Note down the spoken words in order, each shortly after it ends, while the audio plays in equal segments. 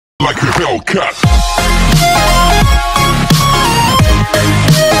Like a Hellcat.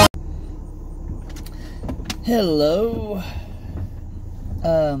 Hello.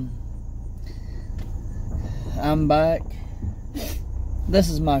 I'm back. This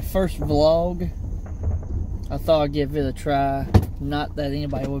is my first vlog. I thought I'd give it a try. Not that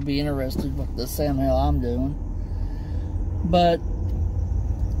anybody would be interested with the same hell I'm doing. But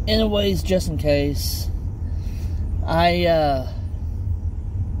anyways, just in case,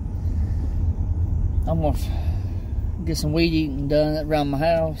 I'm gonna get some weed eating done around my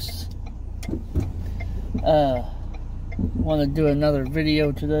house. Want to do another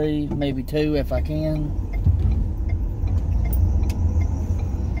video today, maybe two if I can.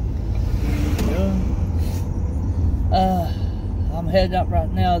 I'm heading up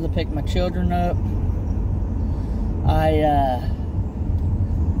right now to pick my children up.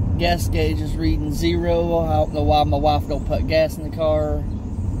 Gas gauge is reading 0. I don't know why my wife don't put gas in the car.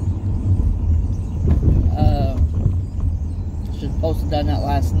 She was supposed to have done that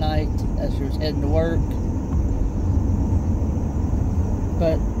last night as she was heading to work.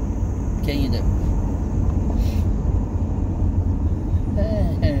 But what can you do?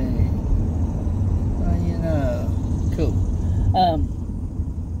 Hey, well, you know, cool.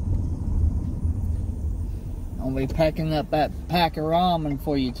 I'll be packing up that pack of ramen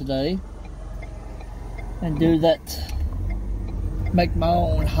for you today, and do that. Make my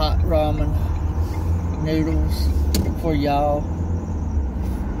own hot ramen noodles for y'all.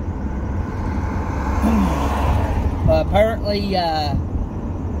 But apparently,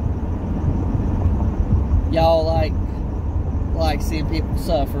 y'all like seeing people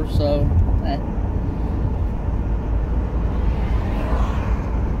suffer, so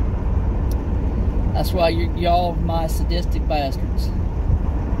that's why y'all my sadistic bastards.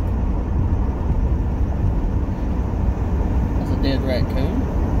 That's a dead raccoon.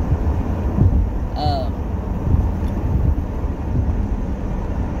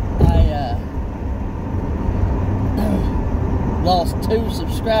 Lost 2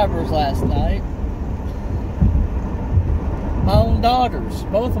 subscribers last night. My own daughters,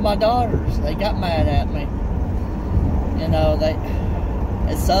 both of my daughters, they got mad at me. You know,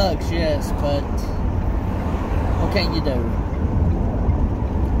 it sucks, yes, but what can you do?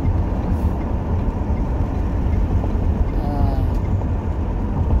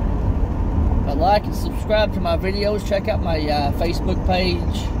 But like and subscribe to my videos. Check out my Facebook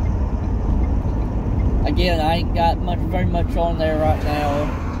page. Again, I ain't got very much on there right now.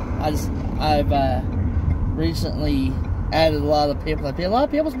 I've recently added a lot of people. A lot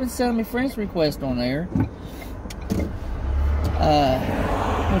of people's been sending me friends requests on there,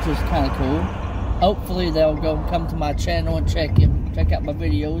 which is kind of cool. Hopefully, they'll come to my channel and check out my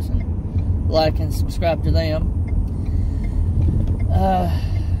videos and like and subscribe to them.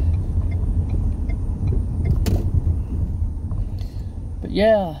 But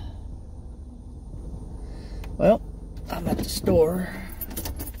yeah. Well, I'm at the store.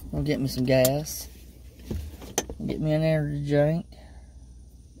 I'll get me some gas. Get me an energy drink.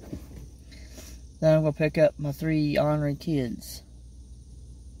 Then I'm going to pick up my 3 ornery kids.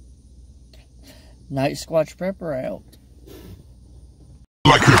 Night Squatch Prepper out.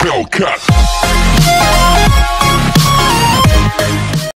 Like a Hellcat.